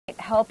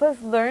help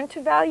us learn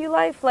to value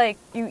life. Like,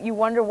 you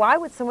wonder, why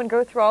would someone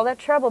go through all that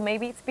trouble?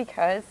 Maybe it's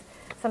because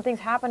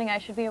something's happening I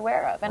should be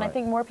aware of. And I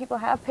think more people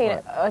have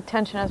paid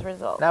attention as a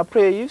result. Now,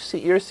 Priya,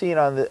 you're seen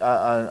on the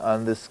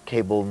on this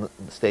cable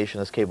station,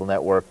 this cable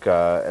network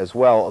as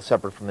well,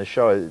 separate from the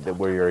show,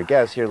 where you're a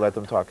guest. Here, let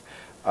them talk.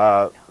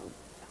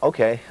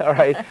 Okay, all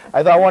right.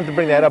 I thought I wanted to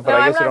bring that up, but no,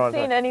 I guess I'm I not don't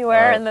seen want to.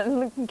 anywhere, and then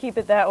we can keep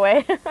it that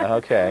way.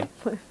 Okay.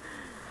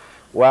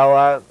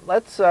 Well,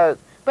 let's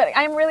but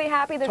I'm really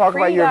happy that talk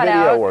about your got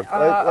video out, work.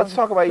 Let's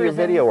talk about your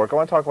video work. I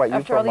want to talk about you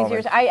after for all a these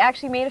moment. years. I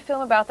actually made a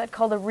film about that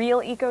called The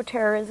Real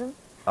Eco-Terrorism.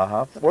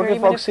 Where can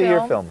folks see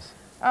your films?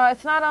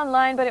 It's not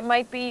online, but it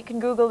might be. You can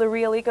Google The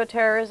Real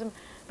Eco-Terrorism.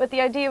 But the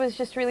idea was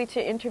just really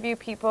to interview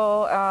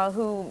people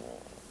who,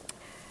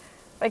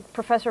 like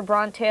Professor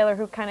Braun Taylor,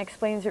 who kind of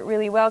explains it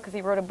really well because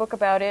he wrote a book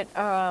about it,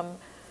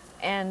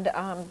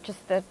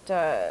 just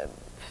that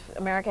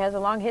America has a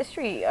long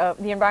history.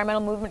 The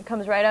environmental movement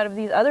comes right out of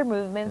these other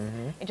movements.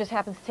 It just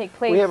happens to take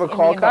place in the environment. We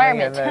have a call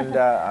coming in, and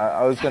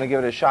I was going to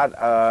give it a shot.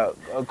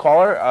 A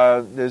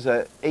caller, there's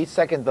an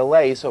 8-second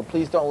delay, so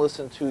please don't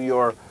listen to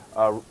your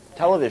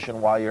television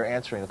while you're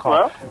answering the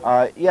call.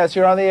 Hello? Yes,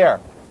 you're on the air.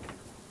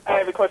 I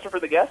have a question for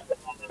the guest.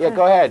 Yeah,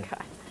 go ahead.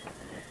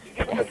 You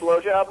give a good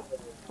blowjob?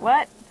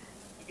 What?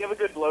 You give a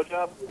good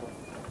blowjob?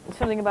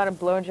 Something about a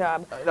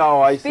blowjob.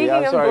 No, I see.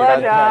 I'm sorry.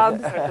 Speaking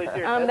of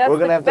blowjobs, we're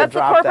going to have to that's the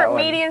drop corporate that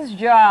one. media's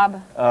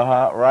job.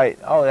 Right.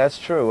 Oh, that's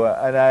true.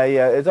 And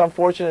it's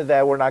unfortunate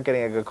that we're not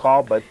getting a good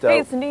call, but hey,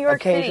 it's New York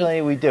occasionally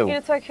City. we do.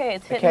 It's okay.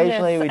 It's hit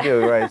occasionally and miss. we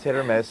do. Right. It's hit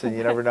or miss, and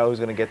you never know who's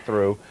going to get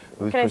through,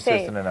 who's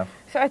persistent enough.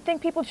 So I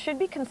think people should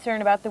be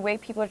concerned about the way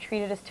people are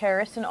treated as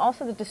terrorists and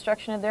also the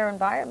destruction of their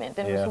environment.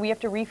 And so we have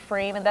to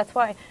reframe, and that's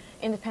why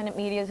independent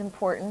media is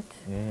important.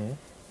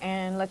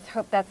 And let's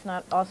hope that's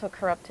not also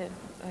corrupted.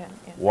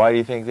 Why do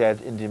you think that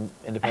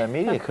independent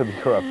media could be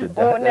corrupted?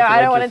 No,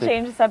 I don't want to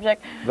change the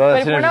subject. Well, but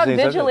if we're not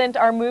vigilant,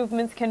 our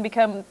movements can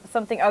become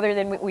something other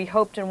than what we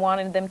hoped and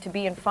wanted them to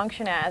be and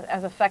function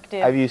as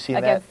effective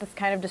against this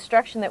kind of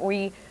destruction that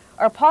we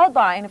are appalled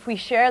by. And if we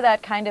share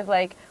that kind of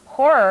like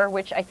horror,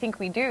 which I think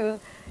we do,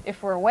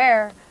 if we're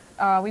aware,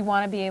 we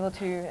want to be able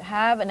to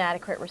have an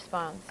adequate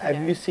response. Have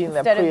you seen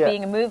that? Instead of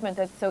being a movement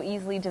that's so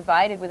easily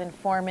divided with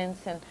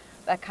informants and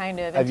that kind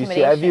of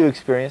intimidation. Have you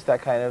experienced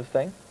that kind of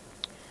thing?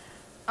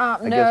 No.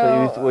 I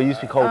guess what used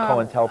to be called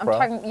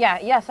COINTELPRO.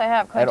 Yes, I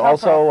have. And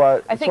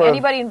also, I think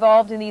anybody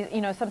involved in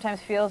these,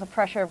 sometimes feels a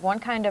pressure of one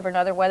kind or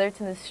another, whether it's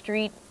in the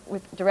street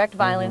with direct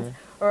violence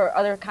or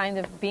other kind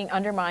of being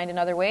undermined in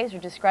other ways or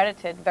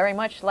discredited, very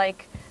much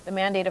like the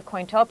mandate of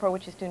COINTELPRO,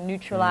 which is to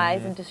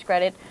neutralize and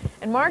discredit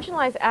and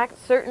marginalize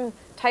certain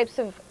types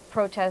of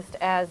protest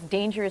as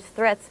dangerous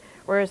threats,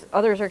 whereas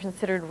others are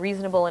considered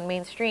reasonable and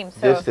mainstream.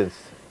 So, distance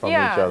from each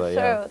other,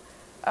 so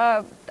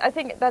I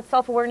think that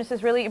self-awareness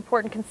is really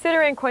important,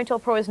 considering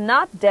COINTELPRO is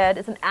not dead.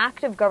 It's an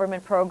active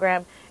government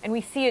program, and we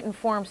see it in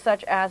forms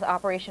such as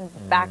Operation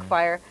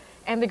Backfire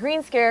and the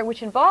Green Scare,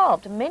 which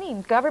involved many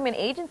government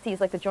agencies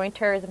like the Joint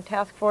Terrorism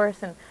Task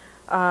Force, and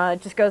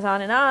it just goes on,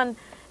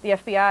 the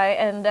FBI.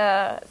 And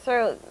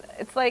so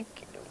it's like,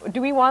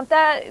 do we want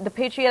that? The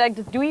Patriot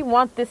Act, do we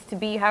want this to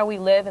be how we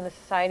live in the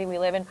society we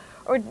live in?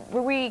 Or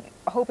were we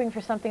hoping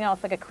for something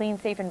else, like a clean,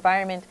 safe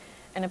environment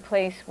and a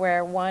place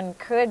where one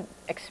could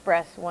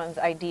express one's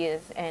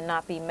ideas and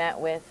not be met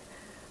with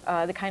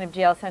the kind of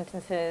jail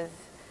sentences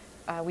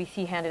we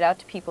see handed out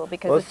to people?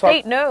 Because the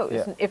state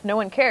knows if no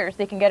one cares,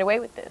 they can get away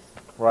with this.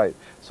 Right.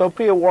 So,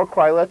 Priya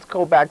Warcry, let's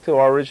go back to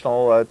our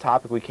original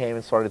topic. We came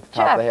and started at the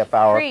top of the half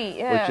hour,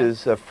 which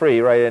is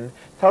free, right? And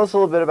tell us a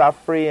little bit about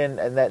free, and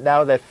that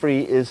now that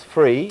free is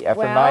free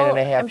after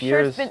 9.5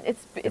 years. I'm sure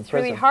it's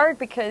really hard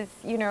because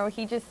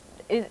he just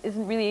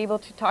isn't really able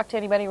to talk to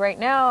anybody right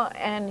now,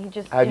 and he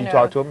just have you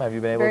talked to him? Have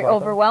you been able to talk to him?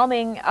 Very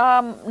overwhelming.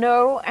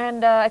 No,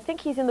 and I think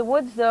he's in the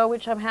woods though,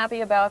 which I'm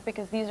happy about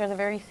because these are the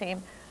very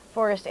same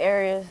forest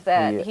areas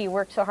that he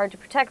worked so hard to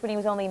protect when he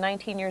was only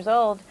 19 years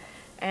old.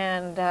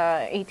 And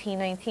 18,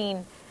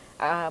 19,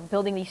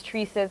 building these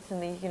tree sits,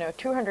 and these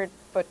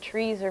 200-foot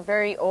trees are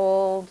very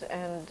old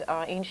and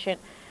ancient,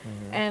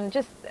 and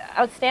just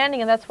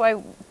outstanding. And that's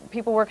why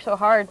people work so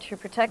hard to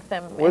protect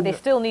them, and they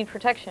still need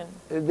protection.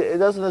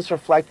 Doesn't this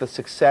reflect the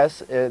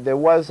success? There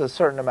was a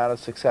certain amount of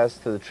success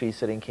to the tree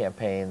sitting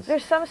campaigns.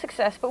 There's some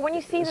success, but when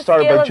you see the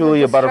started scale by of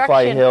Julia the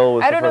Butterfly Hill.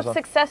 Was I don't know if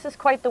success is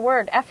quite the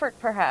word. Effort,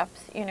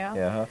 perhaps.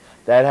 Yeah,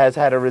 that has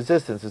had a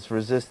resistance. It's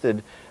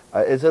resisted.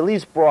 It's at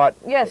least brought...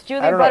 Yes,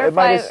 Julia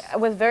Butterfly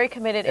was very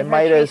committed in her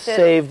tree It might have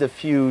saved a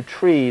few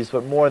trees,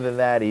 but more than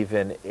that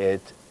even,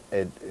 it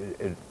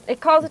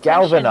calls attention.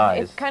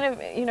 Galvanized. It's kind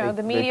of,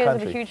 the media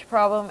is a huge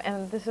problem,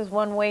 and this is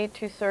one way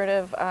to sort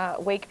of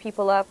wake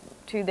people up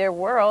to their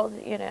world,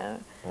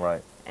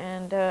 Right.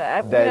 And,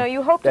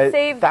 you hope to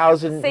save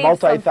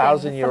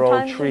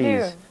multi-thousand-year-old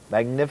trees,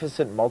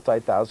 magnificent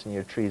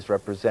multi-thousand-year trees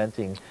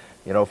representing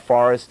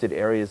forested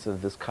areas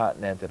of this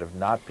continent that have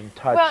not been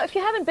touched. Well, if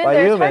you haven't been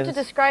there, it's hard to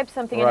describe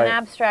something in an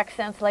abstract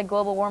sense like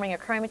global warming or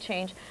climate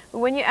change. But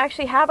when you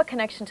actually have a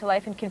connection to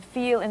life and can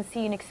feel and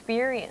see and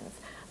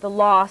experience the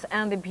loss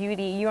and the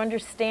beauty, you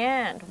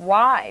understand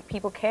why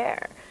people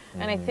care.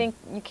 And I think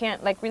you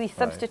can't like really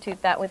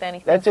substitute that with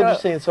anything. That's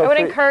interesting. So I would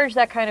encourage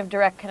that kind of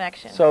direct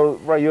connection. So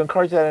right, you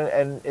encourage that,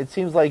 and it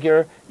seems like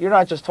you're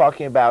not just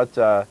talking about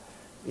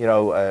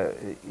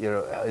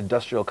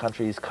industrial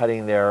countries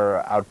cutting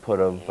their output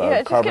of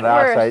carbon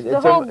dioxide.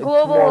 The whole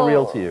global it's more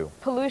real to you.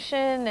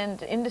 Pollution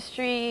and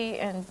industry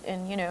and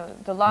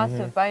the loss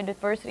of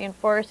biodiversity and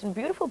forests and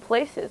beautiful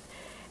places.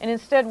 And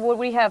instead, what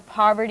we have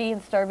poverty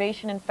and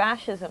starvation and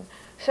fascism.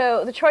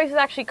 So the choice is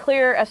actually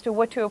clear as to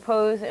what to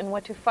oppose and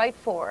what to fight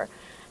for.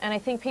 And I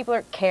think people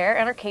care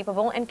and are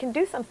capable and can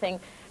do something.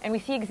 And we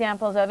see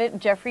examples of it.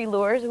 Jeffrey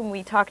Luers, whom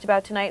we talked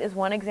about tonight, is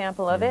one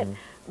example of it.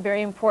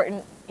 Very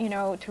important,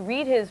 to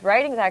read his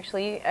writings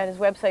actually at his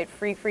website,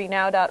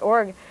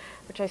 freefreenow.org,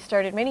 which I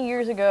started many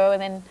years ago.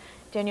 And then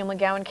Daniel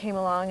McGowan came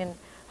along and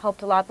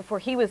helped a lot before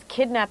he was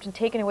kidnapped and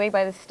taken away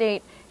by the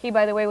state. He,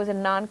 by the way, was a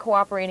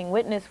non-cooperating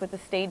witness with the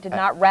state, did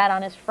not rat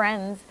on his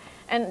friends,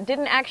 and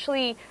didn't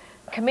actually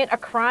commit a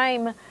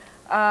crime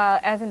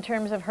as in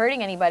terms of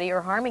hurting anybody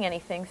or harming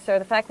anything. So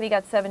the fact that he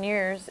got 7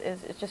 years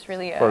is just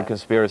really... for a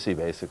conspiracy,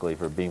 basically,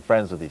 for being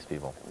friends with these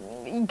people.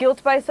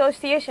 Guilt by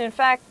association. In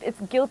fact, it's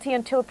guilty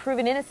until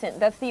proven innocent.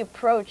 That's the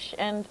approach.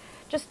 And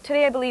just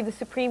today, I believe the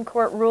Supreme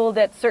Court ruled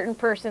that certain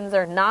persons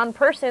are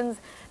non-persons,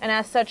 and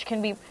as such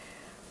can be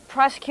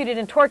prosecuted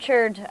and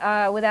tortured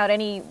without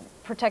any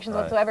protections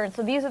whatsoever. And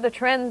so these are the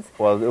trends.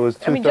 Well, it was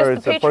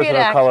two-thirds. A person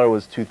of color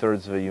was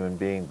two-thirds of a human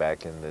being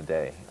back in the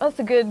day. That's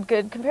a good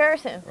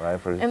comparison. Right,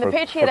 and the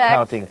Patriot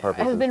Act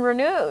purposes. has been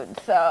renewed.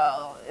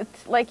 So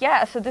it's like,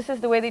 so this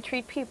is the way they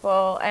treat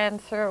people.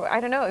 And so,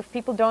 I don't know, if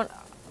people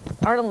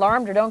aren't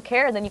alarmed or don't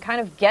care, then you kind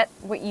of get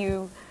what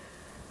you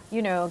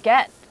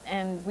get.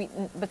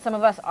 But some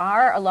of us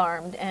are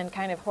alarmed and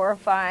kind of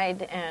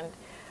horrified and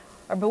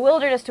are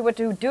bewildered as to what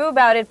to do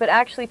about it, but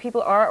actually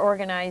people are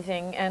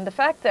organizing. And the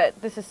fact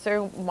that this is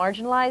so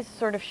marginalized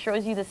sort of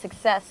shows you the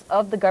success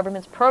of the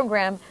government's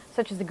program,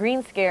 such as the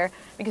Green Scare,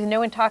 because no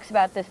one talks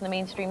about this in the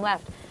mainstream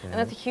left. And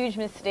that's a huge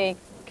mistake,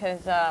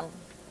 because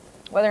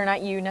whether or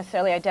not you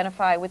necessarily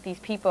identify with these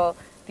people,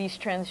 these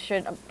trends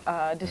should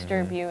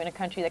disturb you in a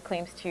country that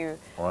claims to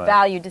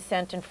value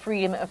dissent and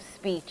freedom of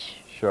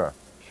speech. Sure.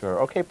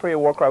 Okay, Priya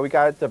Warcry, we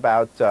got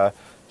about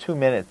 2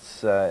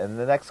 minutes. In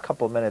the next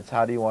couple of minutes,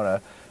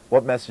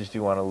 what message do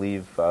you want to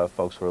leave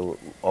folks who are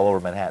all over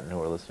Manhattan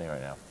who are listening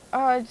right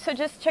now? So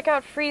just check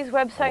out Free's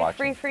website,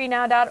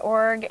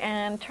 freefreenow.org,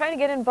 and try to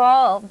get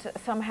involved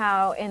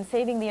somehow in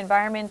saving the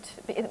environment.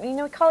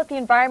 We call it the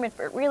environment,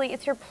 but really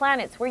it's your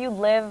planet. It's where you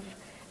live,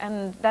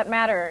 and that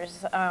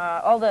matters.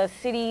 All the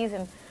cities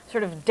and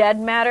sort of dead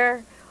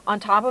matter on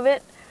top of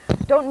it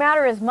don't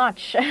matter as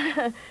much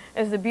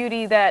as the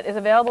beauty that is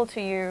available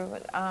to you.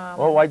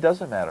 Well, why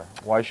does it matter?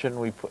 Why shouldn't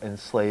we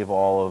enslave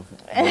all of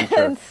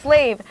nature?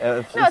 enslave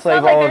all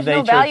like of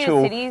nature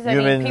to cities.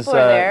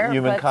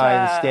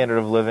 Humankind's standard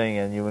of living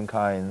and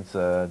humankind's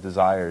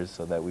desires,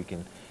 so that we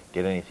can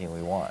get anything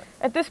we want.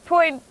 At this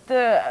point,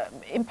 the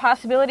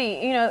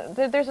impossibility,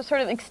 there's a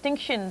sort of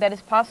extinction that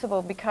is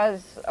possible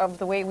because of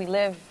the way we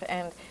live,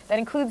 and that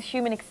includes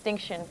human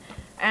extinction.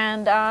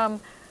 And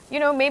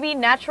maybe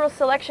natural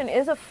selection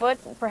is afoot.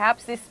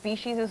 Perhaps this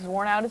species is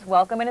worn out its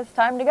welcome and it's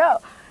time to go.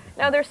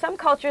 Now, there are some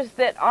cultures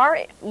that are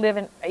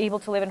able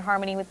to live in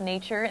harmony with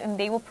nature, and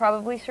they will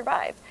probably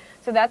survive.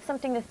 So that's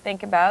something to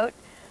think about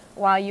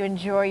while you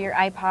enjoy your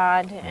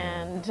iPod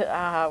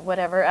and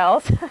whatever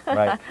else.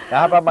 Right. Now,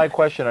 how about my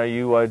question? Are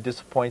you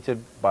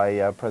disappointed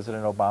by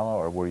President Obama,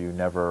 or were you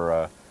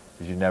never?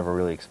 Did you never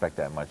really expect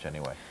that much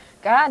anyway?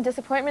 God,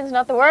 disappointment's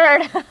not the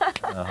word.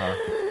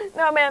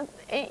 No, man,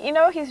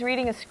 he's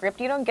reading a script.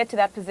 You don't get to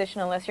that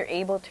position unless you're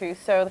able to.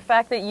 So the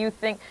fact that you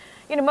think,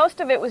 most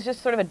of it was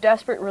just sort of a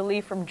desperate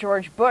relief from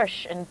George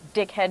Bush and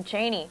Dickhead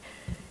Cheney.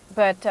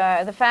 But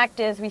the fact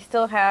is we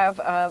still have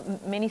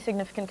many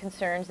significant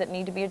concerns that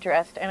need to be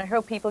addressed, and I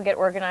hope people get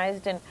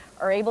organized and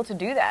are able to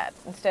do that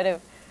instead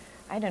of,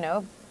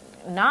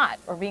 not,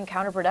 or being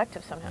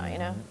counterproductive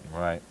somehow,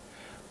 Right.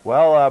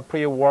 Well,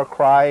 Priya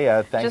Warcry, thank you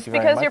very much. Just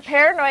because you're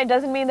paranoid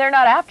doesn't mean they're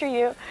not after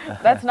you.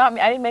 That's not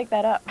me. I didn't make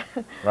that up.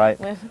 Right.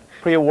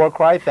 Priya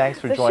Warcry, thanks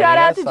for joining us. Shout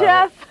out to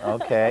Jeff.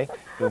 Okay.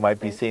 You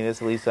might be seeing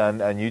this, at least on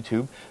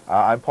YouTube.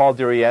 I'm Paul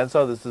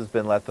DeRienzo. This has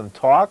been Let Them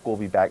Talk. We'll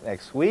be back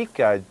next week.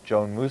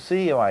 Joan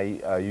Musi,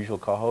 my usual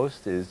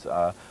co-host, is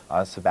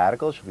on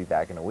sabbatical. She'll be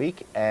back in a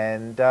week.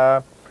 And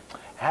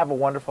have a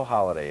wonderful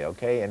holiday,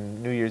 okay?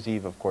 And New Year's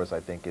Eve, of course, I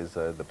think is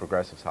the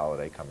Progressives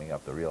holiday coming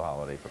up, the real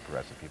holiday for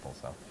progressive people.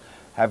 So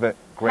have a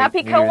great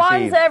Happy New Year's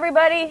Eve. Kwanzaa,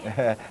 everybody.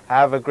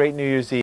 Have a great New Year's Eve.